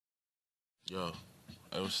Yo,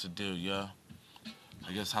 hey, what's the deal, y'all?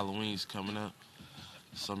 I guess Halloween's coming up,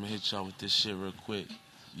 so I'm gonna hit y'all with this shit real quick.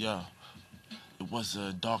 Yo, it was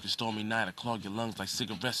a dark and stormy night. I clog your lungs like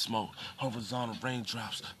cigarette smoke. Horizontal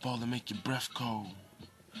raindrops fall and make your breath cold.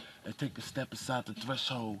 And take a step inside the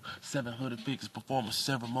threshold. 700 figures perform a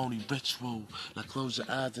ceremony ritual. Now close your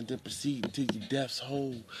eyes and then proceed until your death's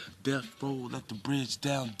whole. Death roll, let the bridge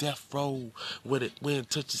down, death roll. With it,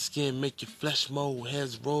 wind touch your skin, make your flesh mold.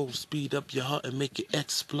 Heads roll, speed up your heart and make it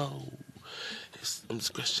explode.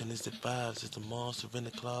 Indiscretion is advised. It's a monster in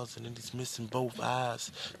the closet and he's missing both eyes.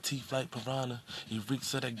 Teeth like piranha. He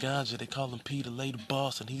reeks of that ganja. They call him Pedalay the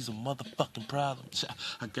boss and he's a motherfucking problem.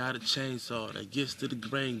 I got a chainsaw that gets to the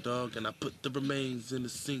grain, dog, and I put the remains in the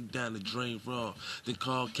sink down the drain raw. Then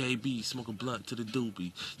call KB, smoke a blunt to the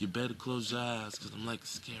doobie. You better close your eyes cause I'm like a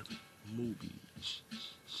scary movie.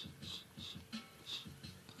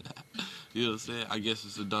 You know what I'm saying? I guess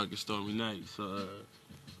it's a dark and stormy night, so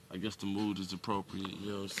I guess the mood is appropriate,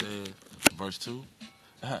 you know what I'm saying? Verse 2.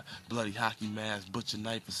 Bloody hockey mask, butcher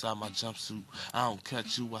knife inside my jumpsuit. I don't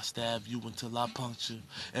cut you, I stab you until I puncture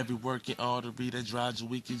every working artery that drives your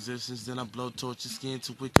weak existence. Then I blow torch your skin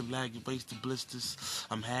till it can lag, erase the blisters.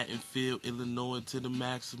 I'm Hattonfield, Illinois to the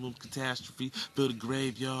maximum catastrophe. Fill the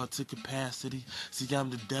graveyard to capacity. See,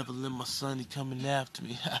 I'm the devil in my son, he coming after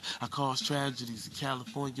me. I cause tragedies, a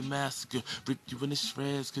California massacre. Rip you in the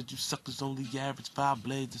shreds, cause you suckers only average 5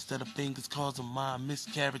 blades instead of fingers, causing my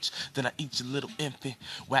miscarriage. Then I eat your little infant.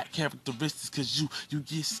 Whack characteristics cause you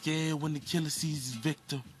get scared when the killer sees his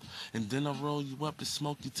victim. And then I roll you up and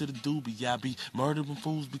smoke you to the doobie. I be murdering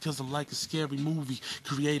fools because I'm like a scary movie.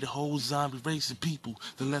 Create a whole zombie race of people.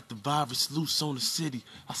 Then let the virus loose on the city.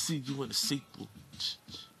 I see you in the sequel.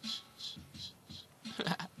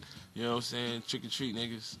 You know what I'm saying? Trick or treat,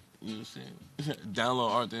 niggas. You know what I'm saying?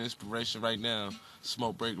 Download Art and Inspiration right now.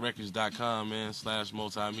 SmokeBreakRecords.com, man,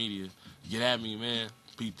 /multimedia. Get at me, man.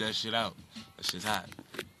 Peep that shit out. That shit's hot.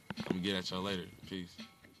 I'm gonna get at y'all later. Peace.